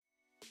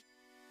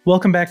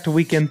Welcome back to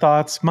Weekend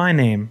Thoughts. My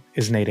name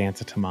is Nate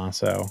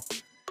Antetomaso.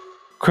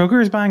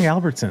 Kroger is buying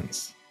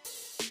Albertsons.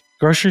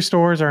 Grocery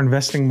stores are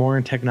investing more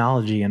in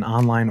technology and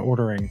online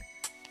ordering.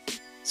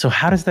 So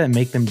how does that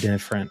make them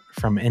different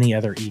from any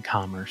other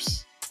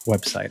e-commerce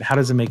website? How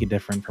does it make it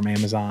different from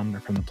Amazon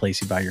or from the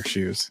place you buy your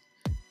shoes?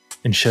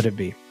 And should it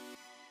be?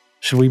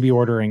 Should we be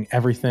ordering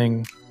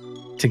everything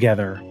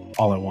together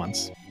all at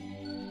once?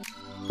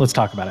 Let's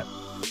talk about it.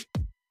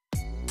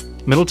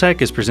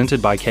 Middletech is presented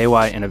by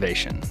KY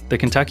Innovation, the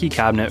Kentucky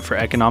Cabinet for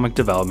Economic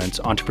Development's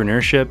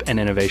entrepreneurship and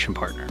innovation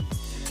partner.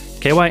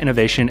 KY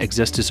Innovation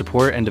exists to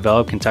support and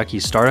develop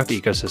Kentucky's startup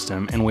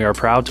ecosystem, and we are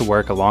proud to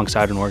work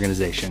alongside an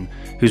organization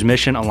whose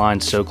mission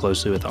aligns so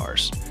closely with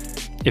ours.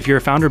 If you're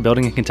a founder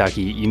building in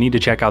Kentucky, you need to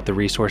check out the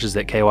resources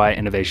that KY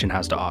Innovation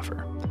has to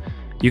offer.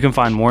 You can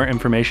find more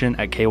information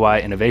at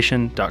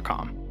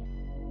kyinnovation.com.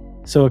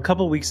 So a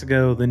couple weeks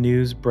ago, the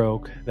news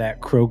broke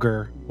that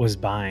Kroger was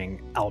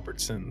buying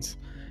Albertsons.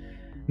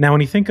 Now,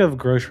 when you think of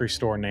grocery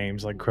store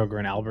names like Kroger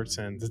and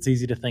Albertsons, it's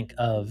easy to think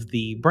of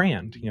the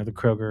brand, the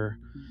Kroger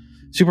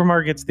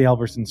supermarkets, the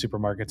Albertsons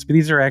supermarkets, but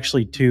these are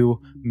actually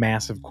two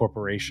massive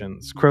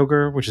corporations.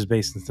 Kroger, which is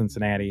based in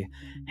Cincinnati,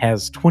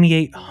 has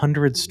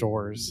 2,800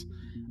 stores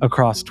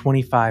across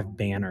 25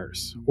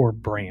 banners or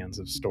brands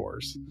of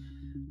stores.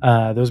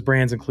 Those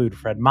brands include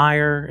Fred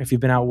Meyer. If you've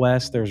been out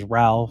west, there's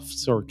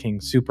Ralph's or King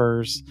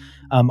Soopers.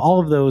 All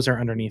of those are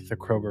underneath the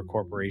Kroger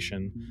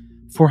Corporation.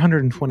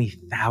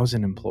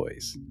 420,000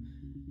 employees.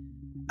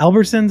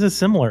 Albertsons is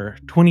similar,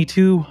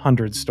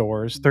 2,200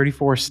 stores,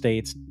 34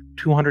 states,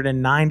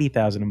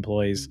 290,000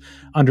 employees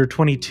under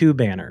 22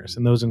 banners.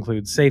 And those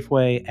include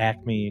Safeway,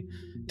 Acme,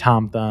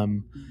 Tom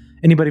Thumb.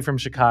 Anybody from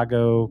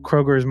Chicago,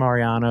 Kroger is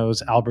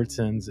Mariano's,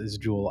 Albertsons is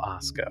Jewel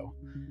Osco.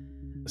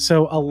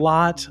 So a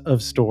lot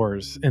of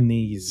stores in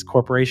these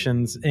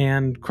corporations,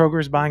 and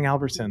Kroger's buying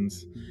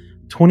Albertsons.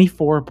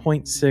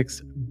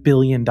 $24.6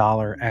 billion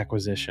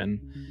acquisition.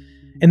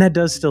 And that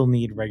does still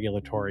need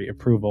regulatory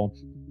approval.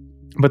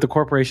 But the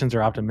corporations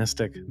are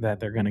optimistic that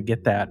they're going to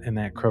get that and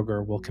that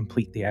Kroger will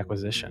complete the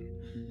acquisition.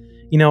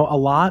 A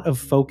lot of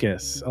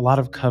focus, a lot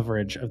of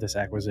coverage of this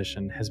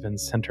acquisition has been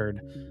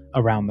centered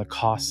around the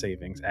cost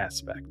savings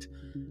aspect.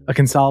 A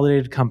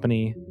consolidated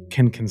company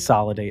can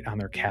consolidate on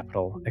their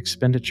capital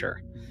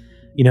expenditure.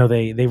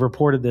 They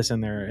reported this in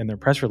their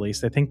press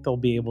release. They think they'll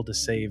be able to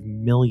save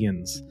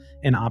millions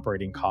in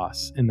operating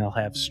costs, and they'll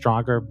have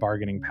stronger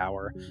bargaining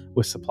power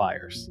with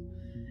suppliers.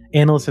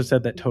 Analysts have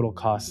said that total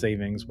cost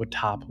savings would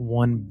top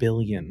 $1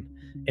 billion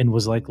and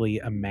was likely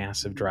a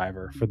massive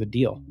driver for the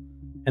deal.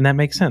 And that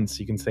makes sense.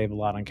 You can save a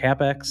lot on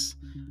CapEx.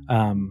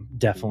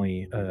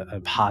 Definitely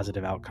a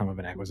positive outcome of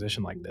an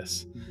acquisition like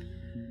this.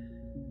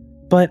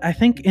 But I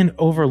think an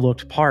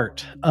overlooked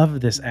part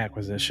of this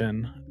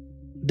acquisition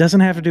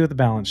doesn't have to do with the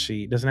balance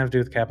sheet, doesn't have to do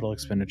with capital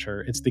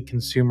expenditure. It's the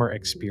consumer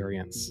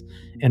experience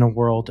in a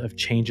world of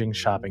changing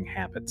shopping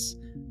habits,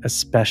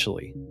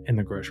 especially in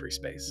the grocery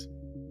space.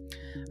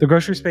 The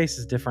grocery space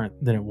is different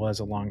than it was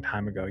a long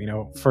time ago.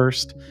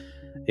 First,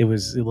 it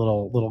was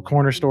little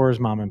corner stores,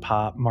 mom and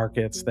pop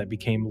markets that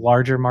became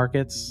larger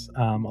markets.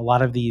 A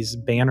lot of these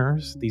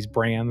banners, these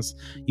brands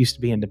used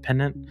to be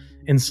independent,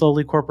 and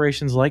slowly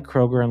corporations like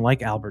Kroger and like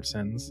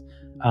Albertsons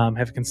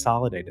have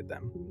consolidated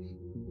them.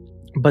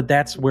 But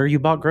that's where you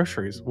bought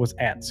groceries, was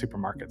at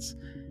supermarkets.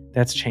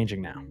 That's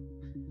changing now.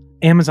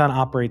 Amazon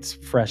operates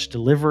fresh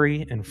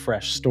delivery and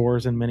fresh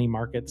stores in many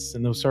markets,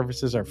 and those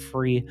services are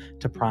free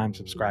to Prime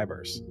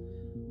subscribers.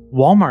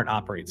 Walmart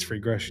operates free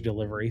grocery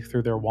delivery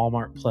through their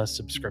Walmart Plus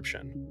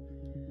subscription.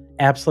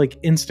 Apps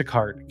like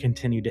Instacart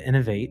continue to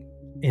innovate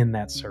in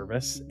that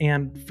service,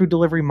 and food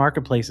delivery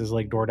marketplaces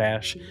like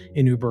DoorDash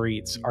and Uber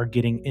Eats are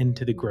getting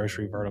into the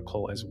grocery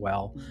vertical as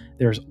well.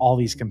 There's all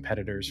these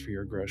competitors for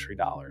your grocery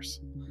dollars.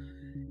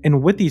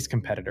 And with these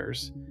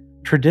competitors,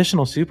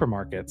 traditional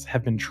supermarkets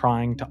have been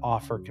trying to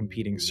offer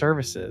competing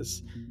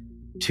services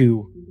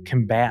to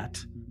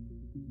combat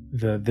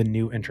the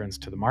new entrants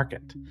to the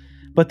market.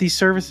 But these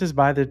services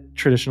by the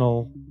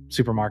traditional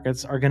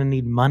supermarkets are going to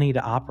need money to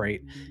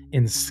operate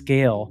and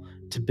scale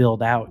to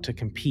build out to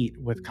compete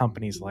with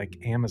companies like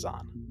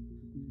Amazon.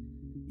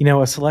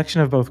 A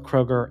selection of both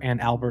Kroger and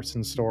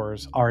Albertsons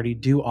stores already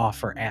do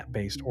offer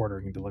app-based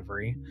ordering and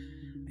delivery.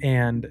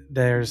 And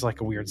there's like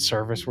a weird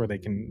service where they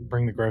can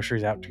bring the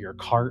groceries out to your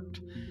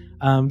cart.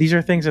 These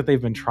are things that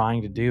they've been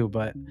trying to do,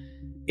 but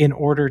in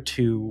order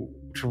to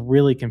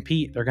really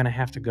compete, they're going to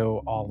have to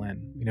go all in.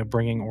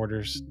 Bringing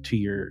orders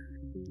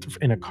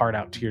in a cart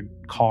out to your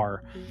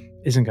car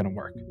isn't going to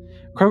work.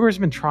 Kroger's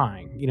been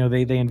trying.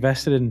 They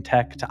invested in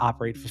tech to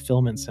operate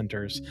fulfillment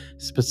centers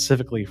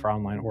specifically for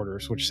online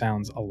orders, which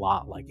sounds a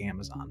lot like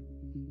Amazon.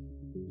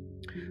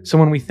 So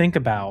when we think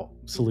about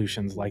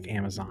solutions like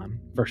Amazon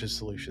versus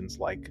solutions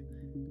like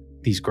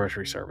these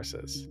grocery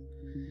services,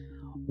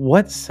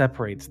 what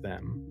separates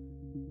them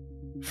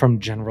from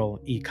general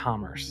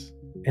e-commerce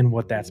and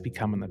what that's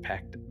become in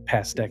the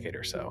past decade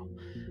or so?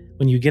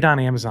 When you get on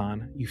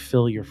Amazon, you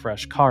fill your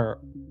fresh cart,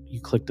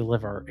 you click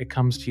deliver, it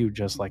comes to you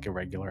just like a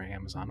regular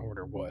Amazon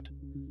order would.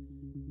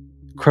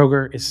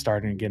 Kroger is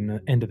starting to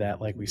get into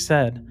that, like we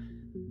said.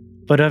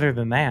 But other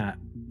than that,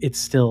 it's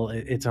still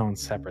its own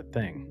separate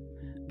thing.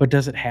 But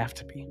does it have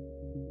to be?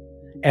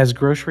 As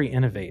grocery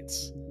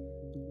innovates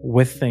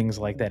with things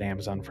like that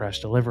Amazon Fresh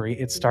delivery,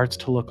 it starts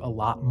to look a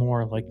lot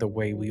more like the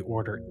way we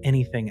order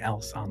anything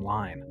else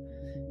online.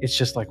 It's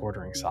just like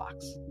ordering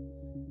socks.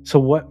 So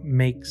what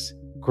makes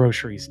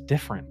groceries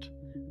different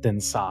than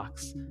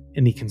socks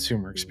in the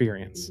consumer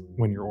experience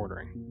when you're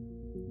ordering?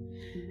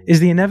 Is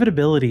the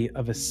inevitability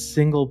of a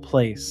single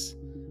place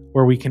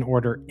where we can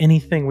order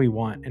anything we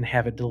want and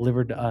have it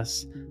delivered to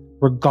us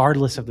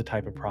regardless of the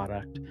type of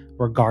product,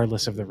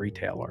 regardless of the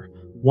retailer.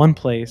 One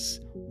place,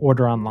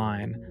 order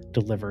online,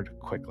 delivered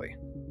quickly.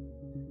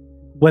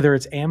 Whether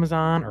it's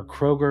Amazon or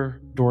Kroger,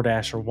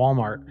 DoorDash, or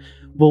Walmart,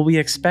 will we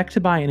expect to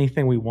buy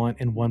anything we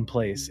want in one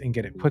place and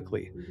get it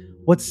quickly?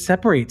 What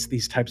separates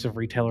these types of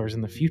retailers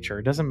in the future?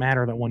 It doesn't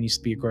matter that one used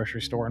to be a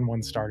grocery store and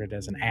one started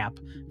as an app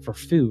for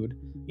food,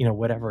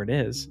 whatever it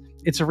is.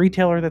 It's a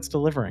retailer that's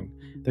delivering.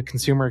 The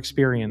consumer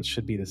experience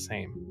should be the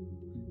same.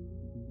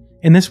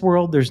 In this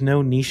world, there's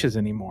no niches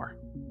anymore.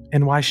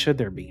 And why should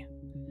there be?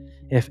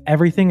 If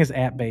everything is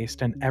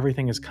app-based and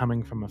everything is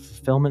coming from a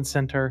fulfillment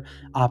center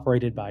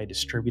operated by a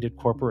distributed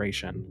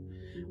corporation,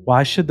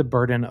 why should the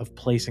burden of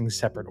placing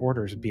separate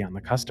orders be on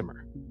the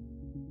customer?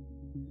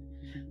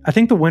 I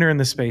think the winner in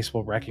this space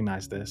will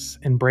recognize this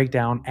and break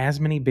down as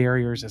many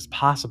barriers as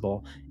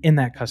possible in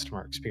that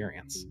customer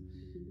experience.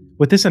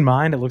 With this in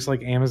mind, it looks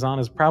like Amazon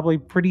is probably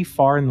pretty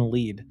far in the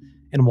lead,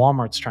 and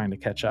Walmart's trying to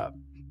catch up.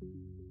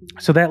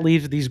 So that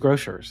leaves these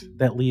grocers,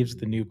 that leaves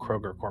the new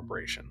Kroger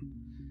Corporation.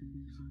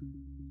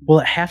 Will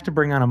it have to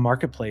bring on a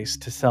marketplace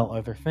to sell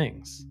other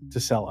things, to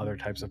sell other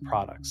types of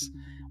products?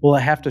 Will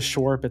it have to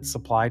shore up its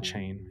supply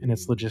chain and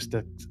its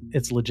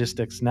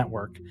logistics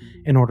network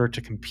in order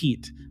to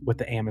compete with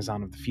the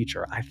Amazon of the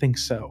future? I think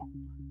so.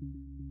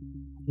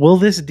 Will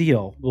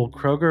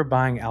Kroger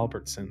buying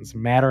Albertsons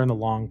matter in the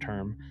long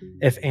term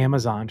if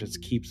Amazon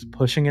just keeps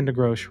pushing into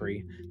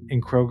grocery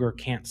and Kroger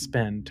can't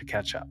spend to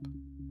catch up?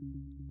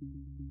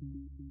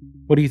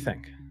 What do you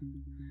think?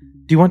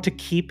 Do you want to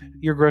keep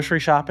your grocery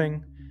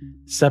shopping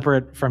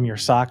separate from your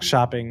sock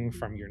shopping,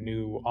 from your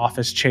new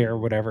office chair,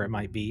 whatever it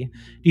might be? Do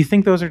you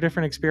think those are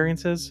different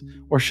experiences,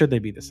 or should they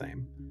be the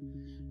same?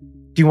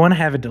 Do you want to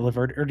have it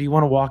delivered, or do you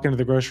want to walk into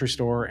the grocery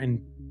store and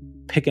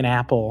pick an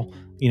apple,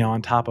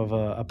 on top of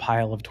a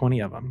pile of 20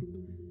 of them?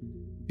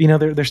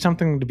 There's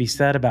something to be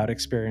said about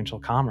experiential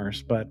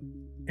commerce, but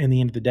in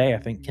the end of the day, I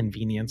think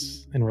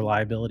convenience and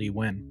reliability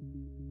win.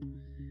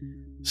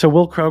 So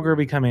will Kroger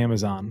become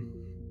Amazon?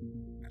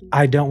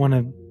 I don't want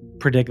to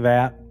predict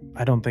that.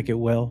 I don't think it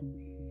will,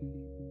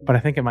 but I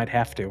think it might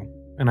have to,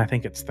 and I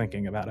think it's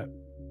thinking about it.